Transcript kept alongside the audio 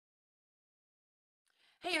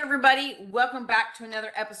Hey everybody, welcome back to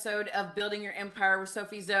another episode of Building Your Empire with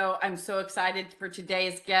SophieZo. I'm so excited for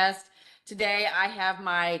today's guest. Today I have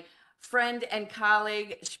my friend and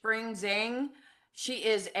colleague, Spring Zheng. She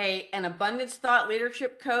is an abundance thought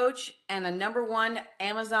leadership coach and a #1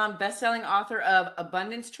 Amazon bestselling author of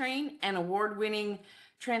Abundance Train and award-winning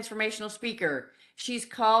transformational speaker. She's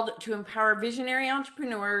called to empower visionary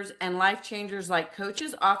entrepreneurs and life changers like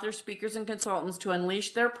coaches, authors, speakers, and consultants to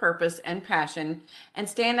unleash their purpose and passion and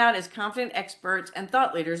stand out as confident experts and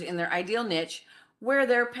thought leaders in their ideal niche where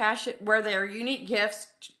their unique gifts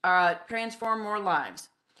transform more lives.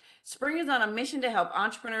 Spring is on a mission to help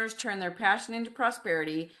entrepreneurs turn their passion into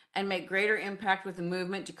prosperity and make greater impact with the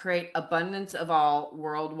movement to create abundance of all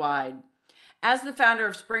worldwide. As the founder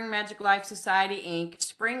of Spring Magic Life Society, Inc.,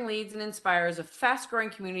 Spring leads and inspires a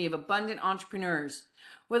fast-growing community of abundant entrepreneurs.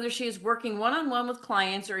 Whether she is working one-on-one with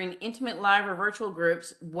clients or in intimate live or virtual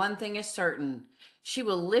groups, one thing is certain. She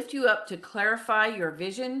will lift you up to clarify your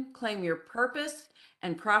vision, claim your purpose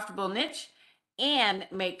and profitable niche, and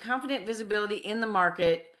make confident visibility in the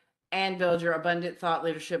market and build your abundant thought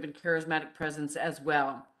leadership and charismatic presence as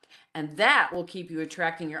well. And that will keep you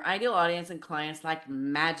attracting your ideal audience and clients like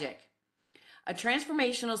magic. A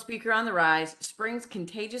transformational speaker on the rise, Spring's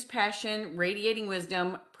contagious passion, radiating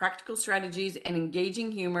wisdom, practical strategies, and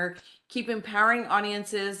engaging humor keep empowering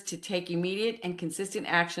audiences to take immediate and consistent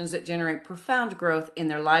actions that generate profound growth in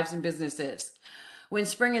their lives and businesses. When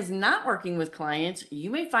Spring is not working with clients,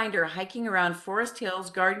 you may find her hiking around Forest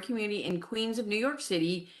Hills Garden Community in Queens of New York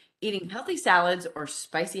City, eating healthy salads or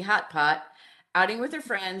spicy hot pot, outing with her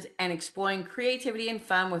friends, and exploring creativity and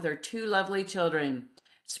fun with her 2 lovely children.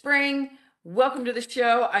 Spring, welcome to the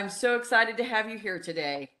show. I'm so excited to have you here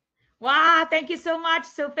today. Wow, thank you so much,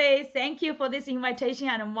 Sophie. Thank you for this invitation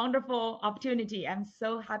and a wonderful opportunity. I'm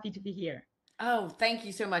so happy to be here. Oh, thank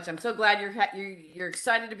you so much. I'm so glad you're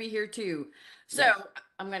excited to be here too. So, Yes.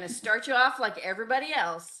 I'm going to start you off like everybody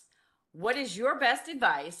else. What is your best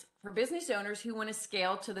advice for business owners who want to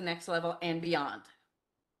scale to the next level and beyond?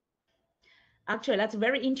 Actually, that's a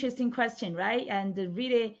very interesting question, right? And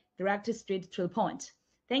really direct straight to the point.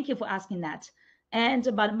 Thank you for asking that. And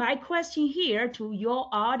but my question here to your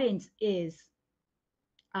audience is,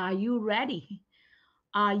 are you ready?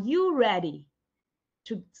 Are you ready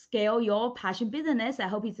to scale your passion business? I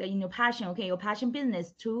hope it's in your passion, okay, your passion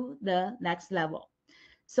business to the next level.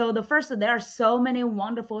 So the first, there are so many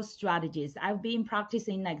wonderful strategies. I've been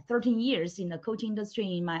practicing like 13 years in the coaching industry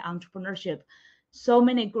in my entrepreneurship. So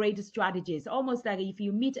many great strategies. Almost like if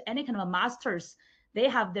you meet any kind of masters, they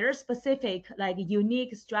have their specific, like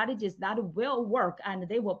unique strategies that will work and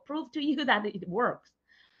they will prove to you that it works.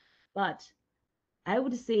 But I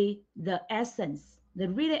would say the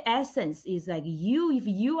real essence is like if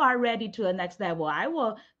you are ready to the next level, I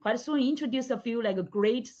will quite soon introduce a few like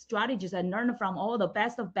great strategies I learned from all the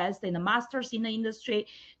best of best and the masters in the industry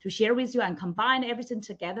to share with you and combine everything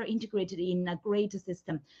together, integrated in a great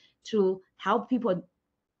system to help people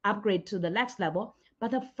upgrade to the next level. But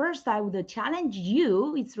the first, I would challenge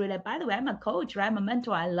you. It's really, by the way, I'm a coach, right? I'm a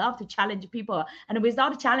mentor. I love to challenge people. And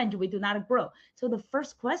without challenge, we do not grow. So the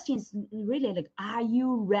first question is really like, are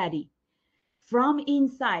you ready? From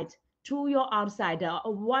inside to your outside.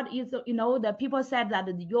 What is, the people said that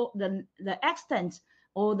the extent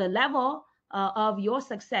or the level of your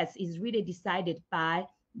success is really decided by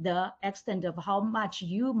the extent of how much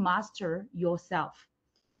you master yourself.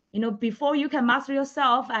 Before you can master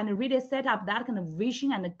yourself and really set up that kind of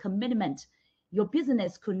vision and commitment, your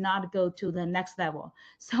business could not go to the next level.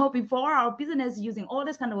 So before our business using all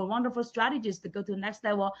this kind of wonderful strategies to go to the next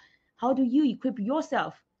level, how do you equip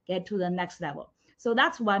yourself get to the next level? So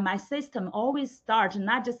that's why my system always starts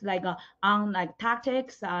not just like on like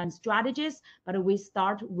tactics and strategies, but we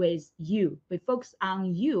start with you. We focus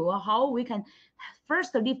on you, how we can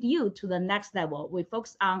first lift you to the next level. We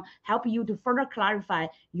focus on help you to further clarify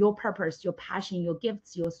your purpose, your passion, your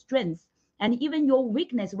gifts, your strengths, and even your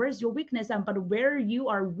weakness. Where's your weakness? But where you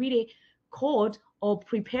are really called or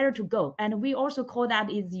prepared to go. And we also call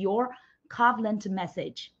that is your covenant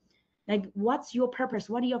message. Like, what's your purpose?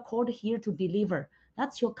 What are you called here to deliver?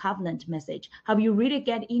 That's your covenant message. Have you really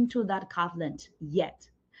get into that covenant yet?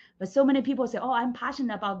 But so many people say, oh, I'm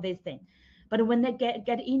passionate about this thing. But when they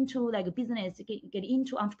get into like business, get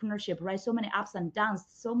into entrepreneurship, right? So many ups and downs,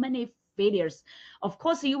 so many failures. Of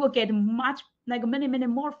course, you will get much like many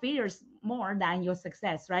more failures more than your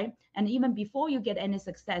success, right? And even before you get any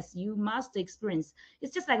success, you must experience.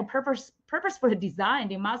 It's just like a purposeful design.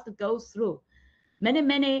 They must go through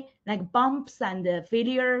many like bumps and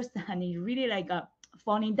failures, and it really like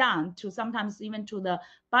falling down to sometimes even to the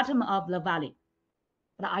bottom of the valley.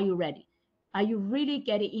 But are you ready? Are you really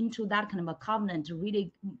getting into that kind of a covenant,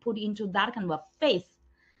 really put into that kind of a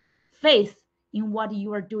faith in what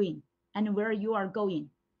you are doing and where you are going,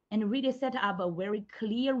 and really set up a very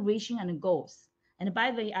clear vision and goals? And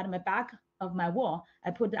by the way, at my back of my wall,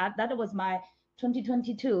 I put that was my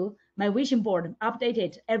 2022, my vision board,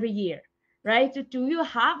 updated every year, right? Do you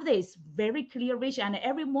have this very clear vision? And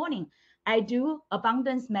every morning I do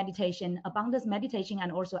abundance meditation,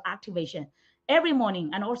 and also activation every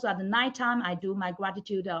morning. And also at the nighttime, I do my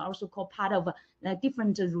gratitude, also called part of a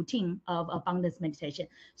different routine of abundance meditation.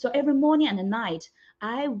 So every morning and night,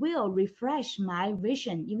 I will refresh my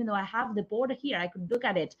vision. Even though I have the board here, I could look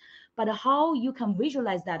at it. But how you can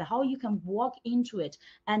visualize that, how you can walk into it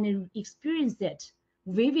and experience it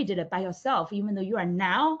vividly by yourself, even though you are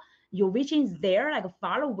now, your vision is there, like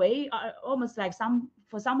far away, almost like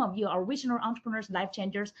for some of you, original entrepreneurs, life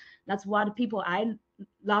changers. That's what people I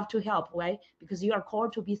love to help, right? Because you are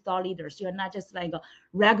called to be thought leaders. You're not just like a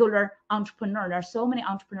regular entrepreneur. There are so many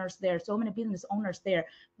entrepreneurs there, so many business owners there.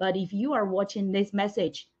 But if you are watching this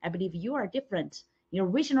message, I believe you are different. You're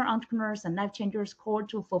original entrepreneurs and life changers called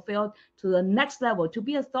to fulfill to the next level, to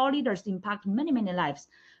be a thought leaders, to impact many, many lives.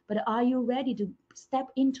 But are you ready to step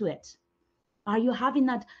into it? Are you having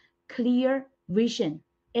that clear vision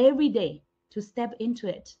every day to step into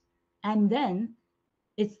it? And then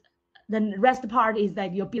it's the rest part is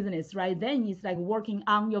like your business, right? Then it's like working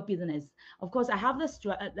on your business. Of course, I have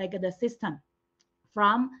the system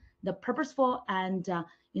from the purposeful and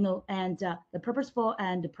the purposeful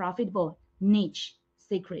and profitable niche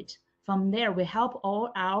secret. From there, we help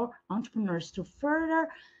all our entrepreneurs to further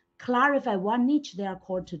clarify what niche they are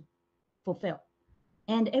called to fulfill.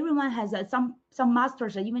 And everyone has some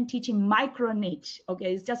masters are even teaching micro niche.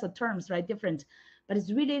 Okay, it's just a terms, right? Different, but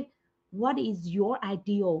it's really what is your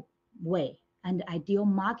ideal way and ideal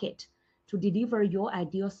market to deliver your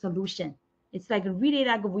ideal solution. It's like really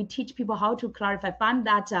like we teach people how to clarify, find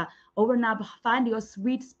that overlap, find your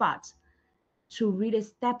sweet spot to really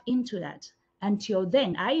step into that. Until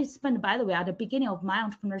then, I spent, by the way, at the beginning of my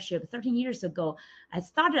entrepreneurship 13 years ago, I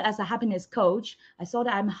started as a happiness coach. I saw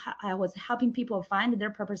that I was helping people find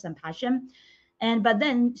their purpose and passion. But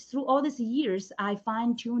then through all these years, I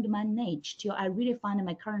fine-tuned my niche till I really found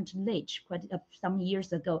my current niche quite some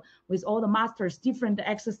years ago with all the masters, different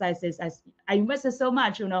exercises. I invested so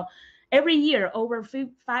much, every year over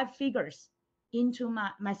 5 figures into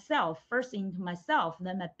myself, first into myself,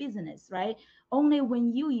 then my business, right? Only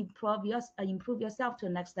when you improve yourself to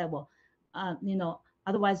the next level,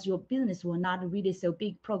 otherwise your business will not really so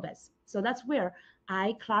big progress. So that's where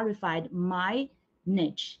I clarified my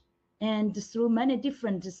niche, and through many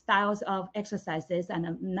different styles of exercises.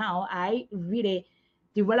 And now I really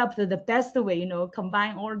developed the best way,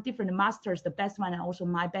 combine all different masters, the best one, and also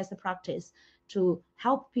my best practice to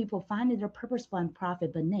help people find their purposeful and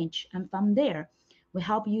profitable niche. And from there, we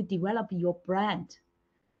help you develop your brand.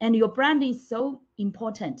 And your brand is so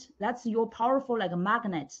important. That's your powerful like a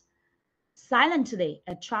magnet, silently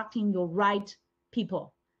attracting your right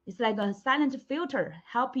people. It's like a silent filter,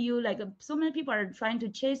 help you, like so many people are trying to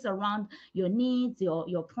chase around your needs,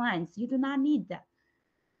 your clients. You do not need that.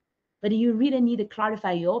 But you really need to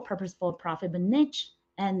clarify your purposeful, profitable niche,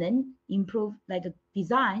 and then improve, like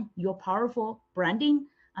design your powerful branding.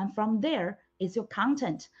 And from there, it's your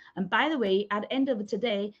content. And by the way, at the end of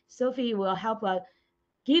today, Sophie will help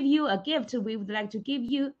give you a gift we would like to give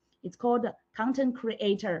you. It's called Content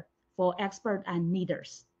Creator for Expert and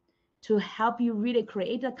Leaders, to help you really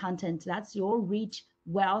create the content. That's your rich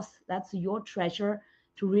wealth. That's your treasure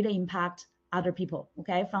to really impact other people.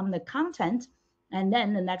 Okay, from the content. And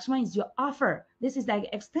then the next one is your offer. This is like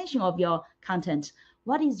extension of your content.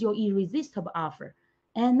 What is your irresistible offer?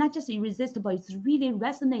 And not just irresistible, it's really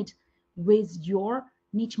resonate with your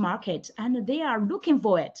niche market, and they are looking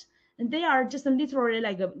for it. And they are just literally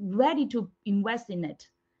like ready to invest in it.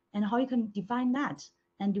 And how you can define that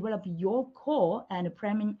and develop your core and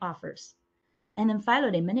premium offers. And then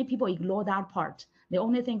finally, many people ignore that part. They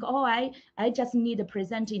only think, oh, I just need to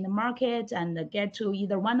present in the market and get to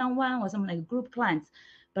either one-on-one or something like group clients.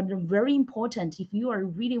 But very important, if you are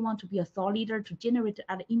really want to be a thought leader to generate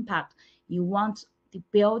an impact, you want to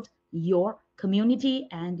build your community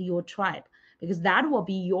and your tribe, because that will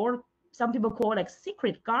be your, some people call like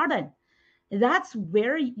secret garden. That's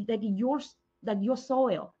where like your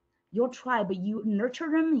soil, your tribe, you nurture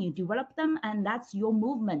them, you develop them, and that's your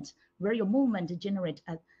movement, where your movement generate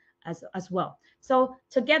as well. So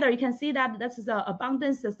together you can see that this is the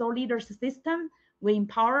abundance thought leaders system. We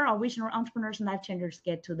empower our visionary entrepreneurs and life changers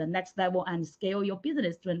get to the next level and scale your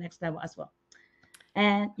business to the next level as well.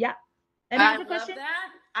 And yeah, any other question?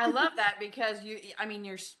 That. I love that because I mean,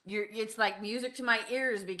 it's like music to my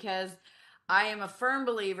ears because I am a firm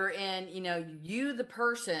believer in, you, the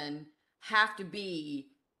person, have to be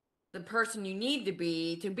the person you need to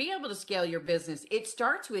be able to scale your business. It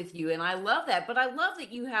starts with you. And I love that. But I love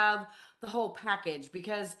that you have the whole package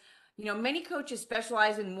because, many coaches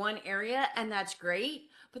specialize in one area, and that's great.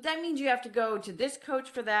 But that means you have to go to this coach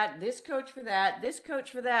for that, this coach for that, this coach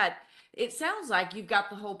for that. It sounds like you've got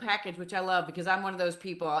the whole package, which I love because I'm one of those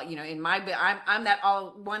people, I'm that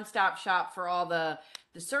all one-stop shop for all the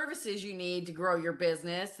services you need to grow your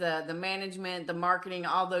business, the management, the marketing,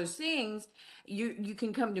 all those things. You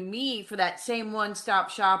can come to me for that same one-stop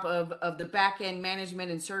shop of the back end management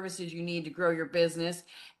and services you need to grow your business.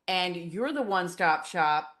 And you're the one-stop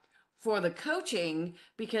shop for the coaching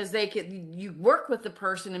because you work with the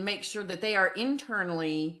person and make sure that they are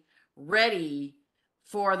internally ready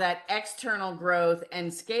for that external growth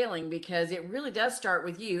and scaling, because it really does start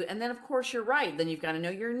with you. And then of course you're right, then you've got to know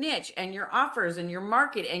your niche and your offers and your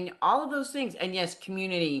market and all of those things. And yes,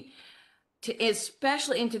 community,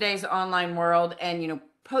 especially in today's online world, and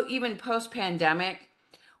even post pandemic,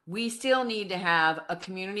 we still need to have a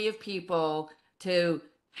community of people to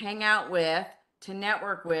hang out with, to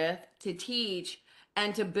network with, to teach,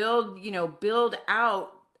 and to build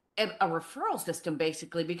out a referral system,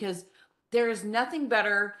 basically, because there is nothing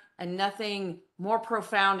better and nothing more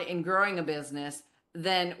profound in growing a business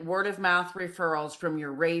than word of mouth referrals from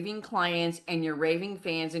your raving clients and your raving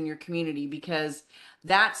fans in your community, because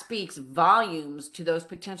that speaks volumes to those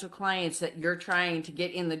potential clients that you're trying to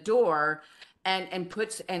get in the door, and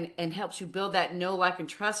puts and helps you build that know, like, and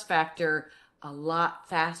trust factor a lot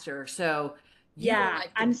faster. So you are Yeah,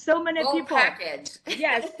 like the and so many whole people. package.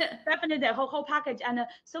 Yes, definitely the whole package. And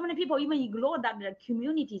so many people even ignore that the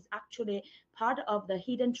community is actually part of the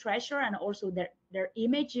hidden treasure, and also their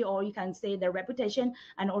image, or you can say their reputation,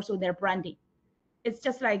 and also their branding. It's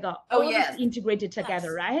just like Oh all this yes, integrated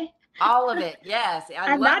together, yes, right? all of it. Yes,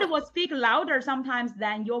 I And love that it. will speak louder sometimes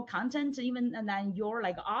than your content, even and than your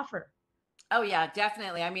like offer. Oh yeah,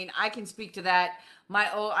 definitely. I mean, I can speak to that.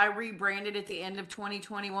 I rebranded at the end of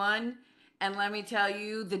 2021, and let me tell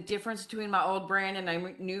you, the difference between my old brand and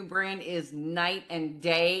my new brand is night and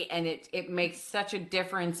day, and it makes such a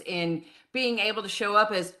difference in being able to show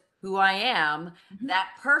up as who I am, Mhm. that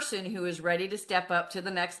person who is ready to step up to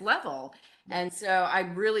the next level. Yeah. And so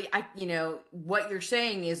what you're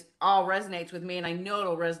saying is all resonates with me, and I know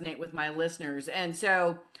it'll resonate with my listeners. And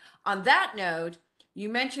so on that note, you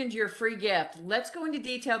mentioned your free gift. Let's go into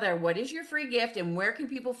detail there. What is your free gift, and where can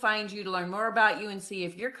people find you to learn more about you and see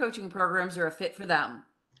if your coaching programs are a fit for them?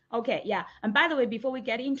 Okay, yeah. And by the way, before we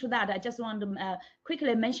get into that, I just want to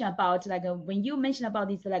quickly mention about like when you mention about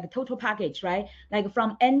this like total package, right? Like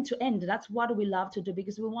from end to end, that's what we love to do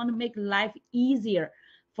because we want to make life easier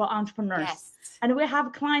for entrepreneurs. Yes. And we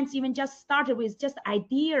have clients even just started with just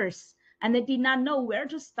ideas and they did not know where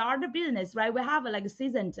to start a business, right? We have like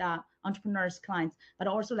seasoned entrepreneurs clients, but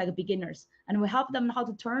also like beginners, and we help them how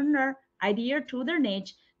to turn their idea to their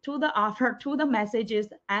niche, to the offer, to the messages,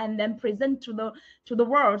 and then present to the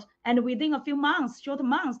world. And within a few months, short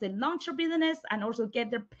months, they launch their business and also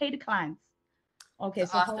get their paid clients. Okay,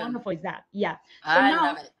 It's so how awesome. wonderful is that? Yeah. So I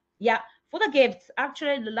love now, it. yeah, for the gifts,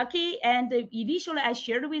 actually, lucky and initially I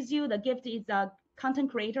shared with you the gift is a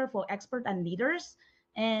content creator for expert and leaders,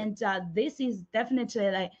 and this is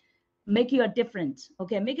definitely like make you a different.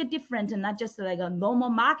 Okay, make it different and not just like a normal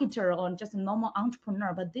marketer or just a normal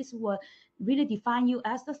entrepreneur, but this will really define you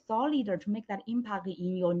as the thought leader to make that impact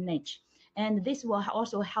in your niche. And this will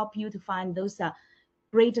also help you to find those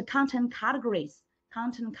great content categories,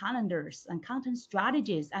 content calendars, and content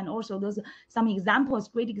strategies, and also those some examples,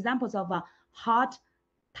 great examples of hot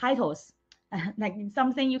titles, like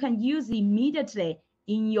something you can use immediately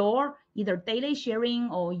in your either daily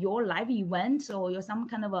sharing or your live events or your some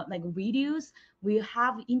kind of like videos. We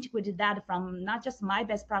have integrated that from not just my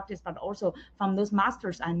best practice, but also from those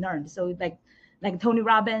masters I learned. So like Tony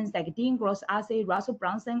Robbins, like Dean Gross, Arce, Russell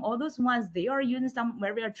Brunson, all those ones, they are using some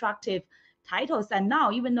very attractive titles. And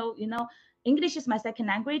now, even though, English is my second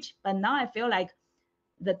language, but now I feel like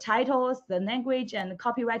the titles, the language, and the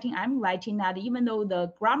copywriting I'm writing that, even though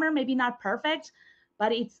the grammar may be not perfect,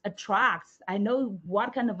 but it attracts. I know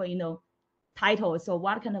what kind of title, so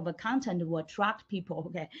what kind of a content will attract people.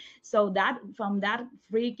 Okay, so that from that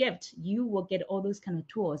free gift, you will get all those kind of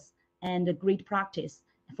tools and a great practice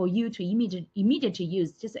for you to immediately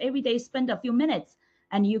use. Just every day, spend a few minutes,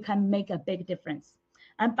 and you can make a big difference.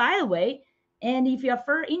 And by the way, and if you're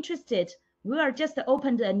further interested, we are just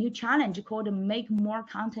opened a new challenge called Make More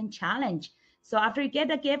Content Challenge. So after you get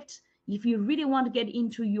a gift, If you really want to get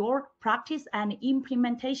into your practice and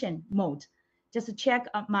implementation mode, just check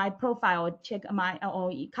my profile, check my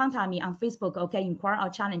or contact me on Facebook. Okay, inquire our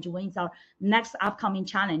challenge when it's our next upcoming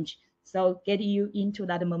challenge. So get you into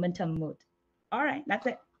that momentum mode. All right, that's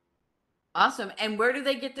it. Awesome. And where do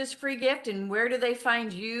they get this free gift, and where do they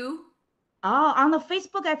find you? Oh, on the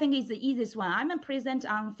Facebook, I think is the easiest one. I'm present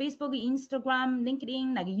on Facebook, Instagram,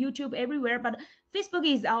 LinkedIn, like YouTube, everywhere. But Facebook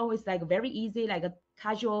is always like very easy, like a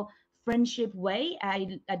casual friendship way.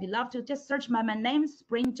 I'd love to just search my name,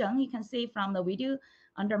 Spring Zheng. You can see from the video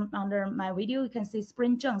under my video, you can see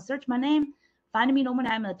Spring Zheng. Search my name. Find me normally.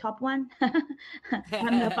 I'm the top one.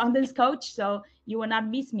 I'm the founders coach, so you will not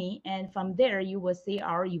miss me. And from there, you will see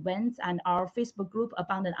our events and our Facebook group,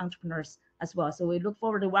 Abundant Entrepreneurs, as well. So we look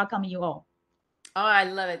forward to welcoming you all. Oh, I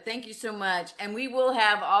love it. Thank you so much. And we will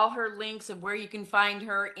have all her links of where you can find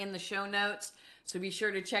her in the show notes. So be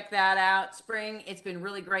sure to check that out. Spring, it's been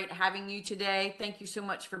really great having you today. Thank you so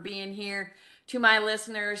much for being here. To my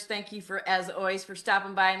listeners, thank you for, as always, for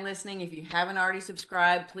stopping by and listening. If you haven't already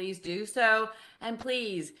subscribed, please do so. And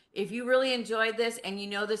please, if you really enjoyed this and you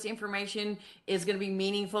know this information is going to be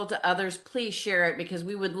meaningful to others, please share it, because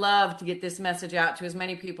we would love to get this message out to as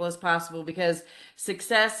many people as possible, because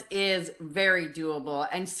success is very doable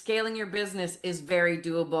and scaling your business is very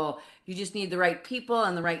doable. You just need the right people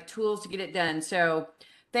and the right tools to get it done. So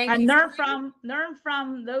thank you. Learn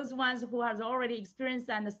from those ones who has already experienced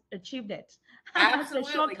and achieved it.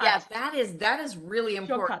 Absolutely. Yes, that is really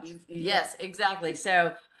important. Shortcut. Yes, exactly.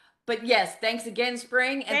 So, but yes, thanks again,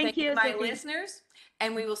 Spring, and thank you to my Sophie. listeners.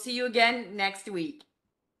 And we will see you again next week.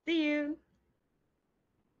 See you.